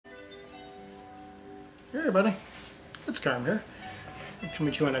Hey everybody, it's Carm here. I'm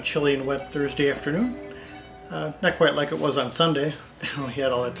coming to you on a chilly and wet Thursday afternoon. Not quite like it was on Sunday. We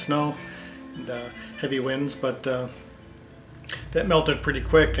had all that snow and heavy winds, but that melted pretty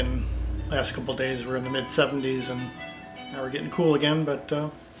quick, and last couple of days we're in the mid-70s, and now we're getting cool again, but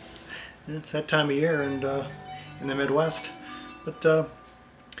it's that time of year and in the Midwest. But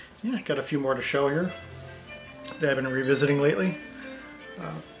yeah, got a few more to show here that I've been revisiting lately.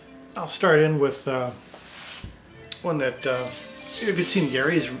 I'll start in with one that, if you'd seen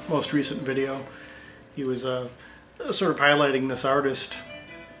Gary's most recent video, he was sort of highlighting this artist,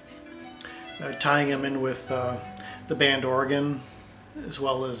 tying him in with the band Organ, as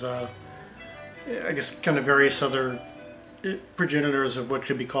well as, I guess, kind of various other progenitors of what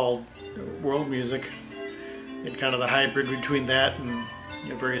could be called world music, and kind of the hybrid between that and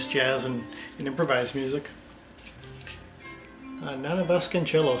various jazz and improvised music. Nana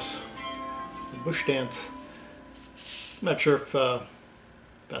Vasconcelos, Bush Dance. I'm not sure if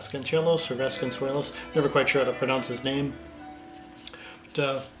Vasconcelos or Vasconcelos, never quite sure how to pronounce his name.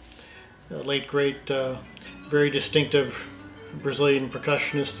 But late great, very distinctive Brazilian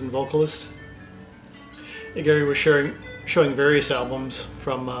percussionist and vocalist. And Gary was showing various albums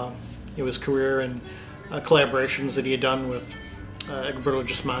from his career and collaborations that he had done with Egberto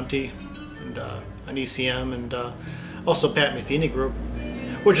Gismonti and on ECM, and also Pat Metheny Group,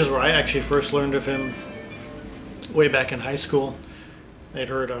 which is where I actually first learned of him way back in high school. I'd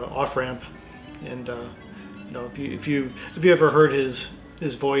heard Off Ramp, and if you've ever heard his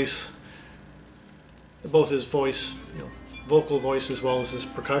voice, both his voice, vocal voice as well as his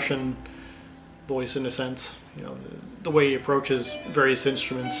percussion voice, in a sense, the way he approaches various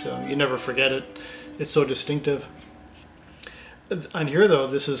instruments, you never forget it. It's so distinctive. On here, though,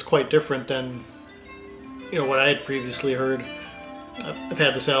 this is quite different than what I had previously heard. I've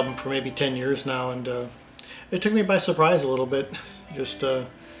had this album for maybe 10 years now, and it took me by surprise a little bit, just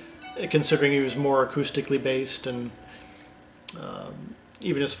considering he was more acoustically based, and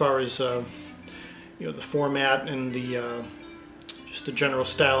even as far as the format and the just the general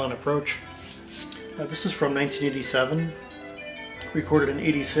style and approach. This is from 1987, recorded in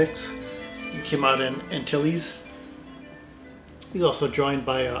 '86, and came out in Antilles. He's also joined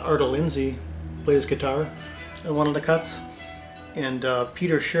by Arda Lindsay, who plays guitar on one of the cuts, and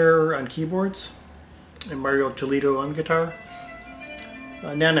Peter Scherer on keyboards, and Mario Toledo on guitar.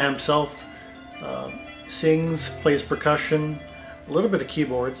 Nana himself sings, plays percussion, a little bit of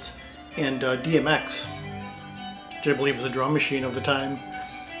keyboards, and DMX, which I believe was a drum machine of the time.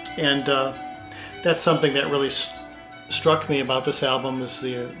 And that's something that really struck me about this album, is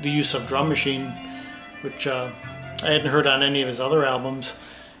the use of drum machine, which I hadn't heard on any of his other albums.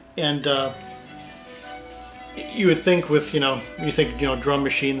 And you would think with, when you think, drum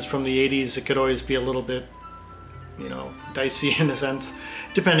machines from the 80s, it could always be a little bit, dicey in a sense,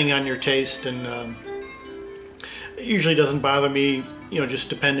 depending on your taste. And it usually doesn't bother me, just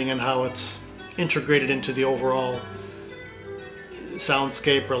depending on how it's integrated into the overall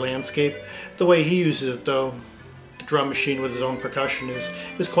soundscape or landscape. The way he uses it, though, the drum machine with his own percussion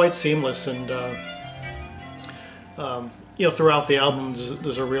is quite seamless, and throughout the album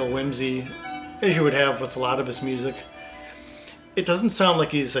there's a real whimsy, as you would have with a lot of his music. It doesn't sound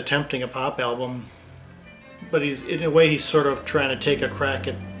like he's attempting a pop album, but in a way he's sort of trying to take a crack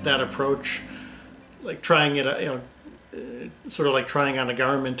at that approach, like trying it, sort of like trying on a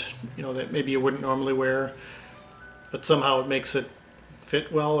garment, that maybe you wouldn't normally wear, but somehow it makes it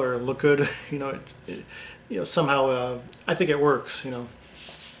fit well or look good. Somehow I think it works.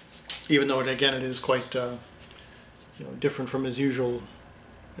 Even though again it is quite different from his usual.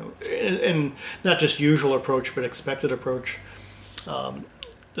 And not just usual approach, but expected approach.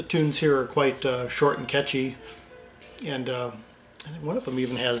 The tunes here are quite short and catchy, and I think one of them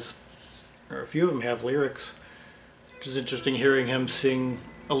even has, or a few of them have lyrics, which is interesting hearing him sing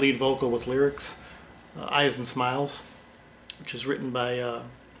a lead vocal with lyrics. Eyes and Smiles, which is written by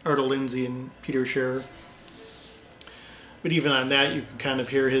Arda Lindsay and Peter Scherer. But even on that, you can kind of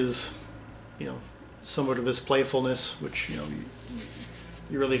hear his, somewhat of his playfulness, which you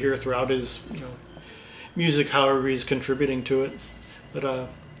really hear throughout his music, however he's contributing to it. But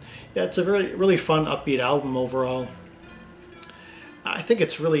yeah, it's a really fun, upbeat album overall. I think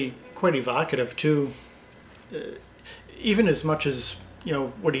it's really quite evocative too, even as much as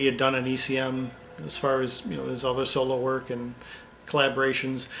what he had done in ECM, as far as his other solo work and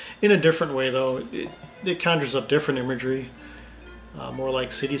collaborations. In a different way, though, it conjures up different imagery, more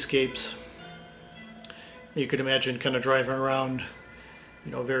like cityscapes. You could imagine kind of driving around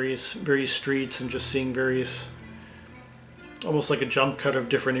various streets and just seeing various almost like a jump cut of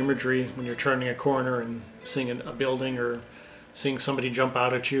different imagery when you're turning a corner and seeing a building or seeing somebody jump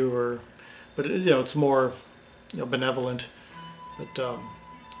out at you, but it's more benevolent, but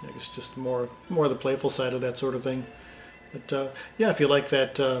I guess just more the playful side of that sort of thing. But yeah, if you like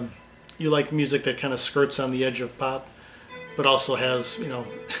that, you like music that kind of skirts on the edge of pop, but also has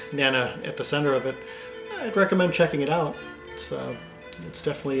Nana at the center of it, I'd recommend checking it out. It's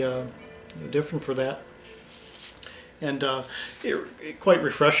definitely different for that, and quite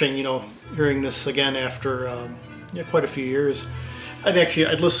refreshing. Hearing this again after quite a few years.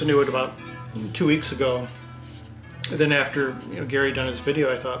 I'd listened to it about 2 weeks ago. And then after Gary done his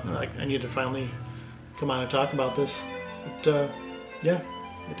video, I thought I need to finally come on and talk about this. But yeah,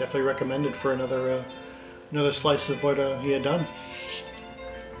 I definitely recommend it for another slice of what he had done.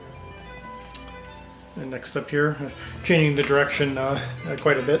 And next up here, changing the direction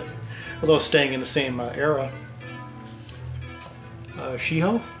quite a bit, although staying in the same era.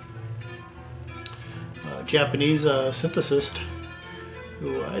 Shiho, Japanese synthesist,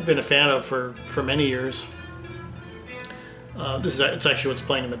 who I'd been a fan of for many years. It's actually what's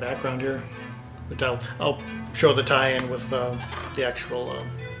playing in the background here, but I'll show the tie-in with the actual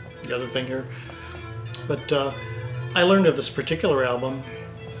the other thing here. But I learned of this particular album,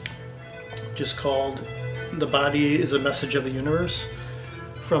 just called "The Body Is a Message of the Universe,"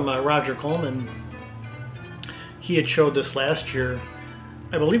 from Roger Coleman. He had showed this last year.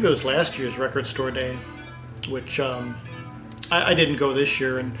 I believe it was last year's Record Store Day, which I didn't go this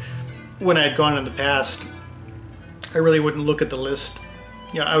year, and when I had gone in the past, I really wouldn't look at the list.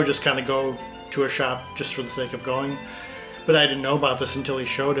 I would just kind of go to a shop just for the sake of going. But I didn't know about this until he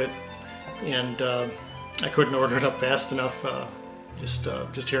showed it, and I couldn't order it up fast enough.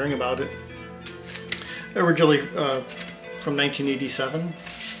 Just hearing about it. Originally from 1987.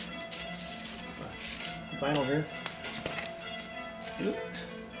 Vinyl here.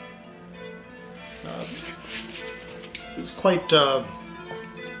 It was quite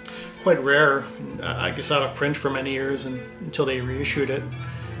rare, I guess out of print for many years until they reissued it.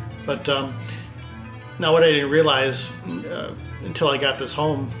 But now what I didn't realize until I got this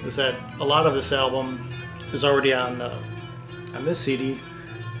home is that a lot of this album is already on this CD,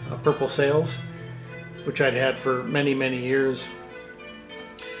 Purple Sails, which I'd had for many years,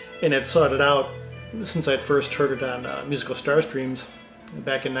 and had sought it out since I'd first heard it on Musical Starstreams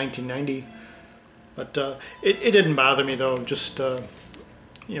back in 1990. But it didn't bother me though. Just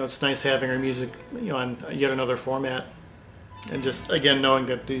it's nice having our music on yet another format, and just again knowing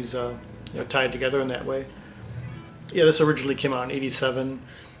that these tied together in that way. Yeah, this originally came out in '87.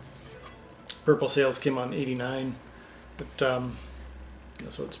 Purple Sails came out in '89, but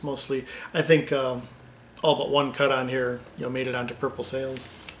so it's mostly, I think, all but one cut on here made it onto Purple Sails.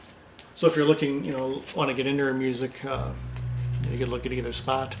 So if you're looking, want to get into her music, you could look at either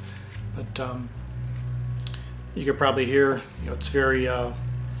spot. But you could probably hear, it's very, to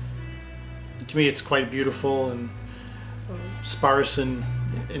me, it's quite beautiful and sparse and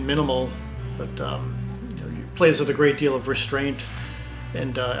minimal, but it plays with a great deal of restraint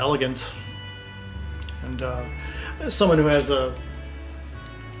and elegance. And as someone who has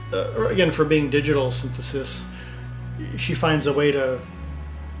again, for being digital synthesis, she finds a way to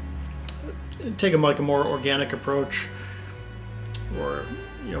take a more organic approach, or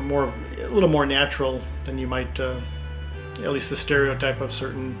a little more natural than you might, at least the stereotype of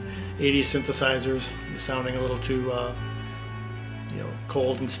certain 80s synthesizers, sounding a little too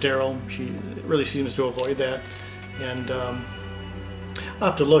cold and sterile. She really seems to avoid that, and I'll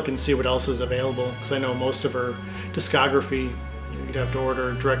have to look and see what else is available, because I know most of her discography you'd have to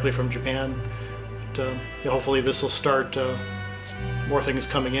order directly from Japan. But hopefully this will start more things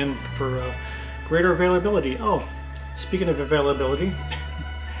coming in for greater availability. Oh, speaking of availability,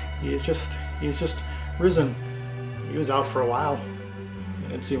 he's just risen. He was out for a while. I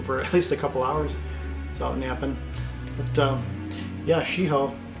didn't see him for at least a couple hours. He's out napping. But yeah,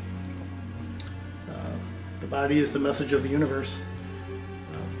 Shiho. The Body Is the Message of the Universe.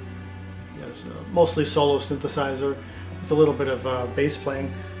 Yes, mostly solo synthesizer with a little bit of bass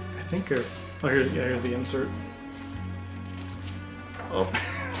playing. I think. Oh, here's the insert. Oh,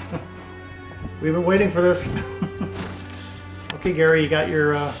 we've been waiting for this. Okay, Gary, you got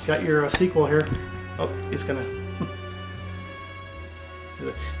your sequel here. Oh, he's gonna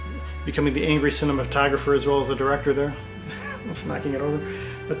becoming the angry cinematographer as well as the director there. Just knocking it over.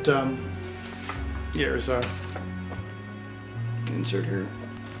 But here's a insert here.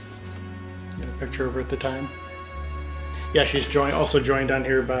 Got a picture of her at the time. Yeah, she's also joined on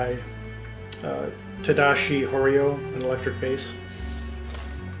here by Tadashi Horio, an electric bass.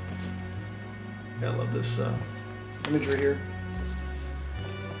 I love this imagery here.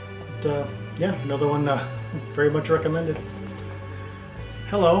 But yeah, another one very much recommended.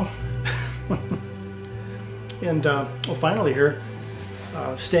 Hello. And well, finally here,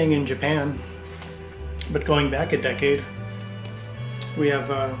 staying in Japan, but going back a decade, we have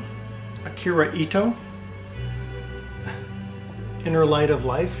Akira Ito, Inner Light of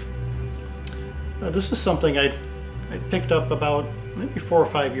Life. This is something I picked up about maybe 4 or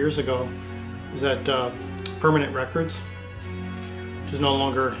 5 years ago. It was at Permanent Records, which is no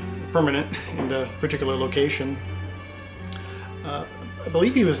longer permanent in the particular location. I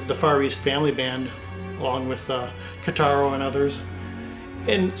believe he was the Far East Family Band, along with Kitaro and others.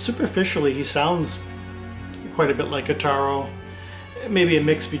 And superficially, he sounds quite a bit like Kitaro, maybe a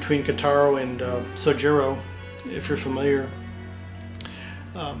mix between Kitaro and Sojiro, if you're familiar.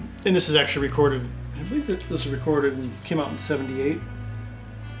 And this is actually recorded, I believe that this was recorded and came out in 78.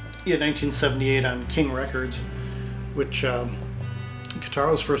 Yeah, 1978 on King Records, which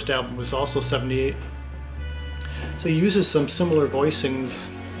Kitaro's first album was also 78. So he uses some similar voicings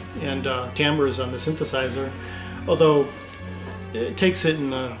and timbres on the synthesizer, although it takes it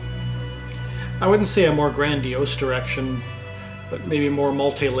in a, I wouldn't say a more grandiose direction, but maybe more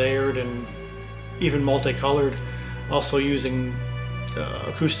multi-layered and even multicolored, also using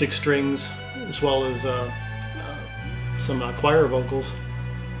acoustic strings as well as some choir vocals.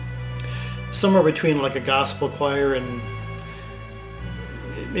 Somewhere between like a gospel choir and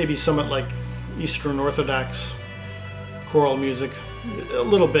maybe somewhat like Eastern Orthodox choral music, a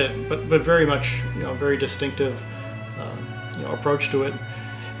little bit, but very much, you know, very distinctive approach to it.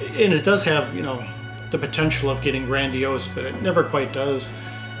 And it does have, you know, the potential of getting grandiose, but it never quite does.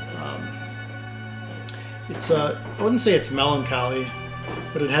 It's I wouldn't say it's melancholy,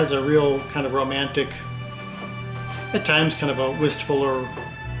 but it has a real kind of romantic, at times kind of a wistful or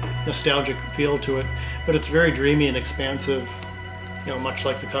nostalgic feel to it, but it's very dreamy and expansive, you know, much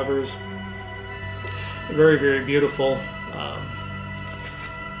like the covers. Very, very beautiful.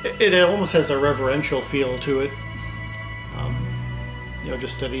 It almost has a reverential feel to it. You know,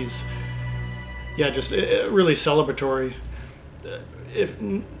 just that he's, yeah, just really celebratory. If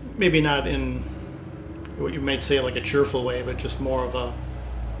maybe not in what you might say like a cheerful way, but just more of a,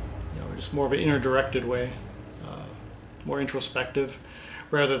 you know, just more of an inner directed way, more introspective,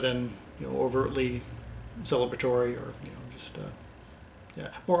 rather than, you know, overtly celebratory or, you know, just yeah,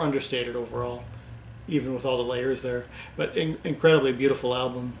 more understated overall, even with all the layers there. But incredibly beautiful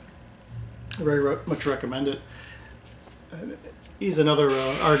album. I very much recommend it. He's another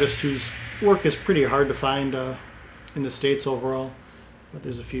artist whose work is pretty hard to find in the States overall, but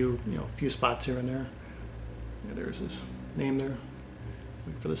there's a few, you know, few spots here and there. Yeah, there's his name there.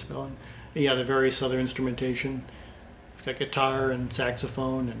 Wait for the spelling. And yeah, the various other instrumentation. You've got guitar and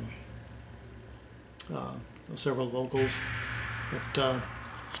saxophone and you know, several vocals. But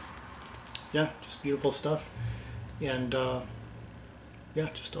yeah, just beautiful stuff. And yeah,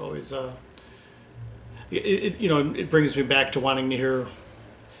 just always you know, it brings me back to wanting to hear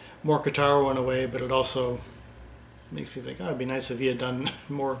more Kitaro in a way, but it also makes me think, oh, it'd be nice if he had done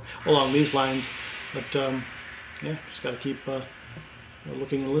more along these lines. But yeah, just got to keep you know,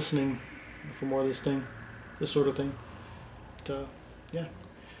 looking and listening for more of this sort of thing. But yeah,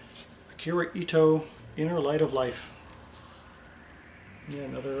 Akira Ito, Inner Light of Life. Yeah,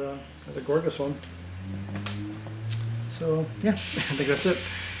 another gorgeous one. So yeah, I think that's it.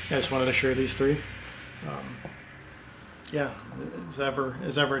 I just wanted to share these three. Yeah, as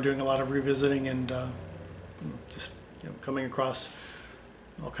ever doing a lot of revisiting and just, you know, coming across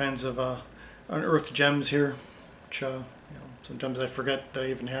all kinds of unearthed gems here, which you know, sometimes I forget that I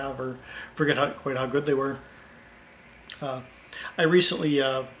even have, or forget quite how good they were. I recently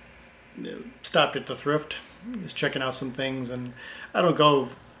stopped at the thrift, just checking out some things, and I don't go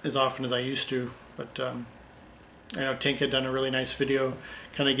as often as I used to, but I know Tink had done a really nice video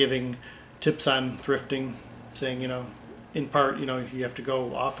kind of giving tips on thrifting, saying, you know, in part, you know, you have to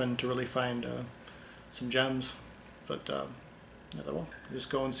go often to really find some gems. But I thought, well, just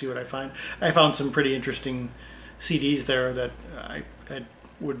go and see what I find. I found some pretty interesting CDs there that I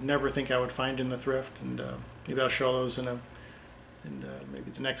would never think I would find in the thrift, and maybe I'll show those in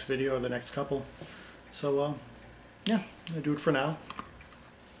maybe the next video or the next couple. So yeah, I'll do it for now.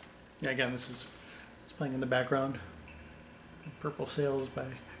 Yeah, again, it's playing in the background. Purple Sails by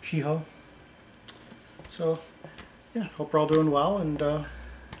Shiho. So yeah, hope we're all doing well, and the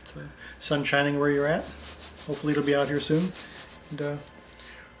sun shining where you're at. Hopefully it'll be out here soon. And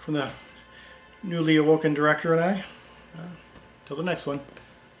from the newly awoken director and I, till the next one,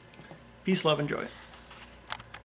 peace, love, and joy.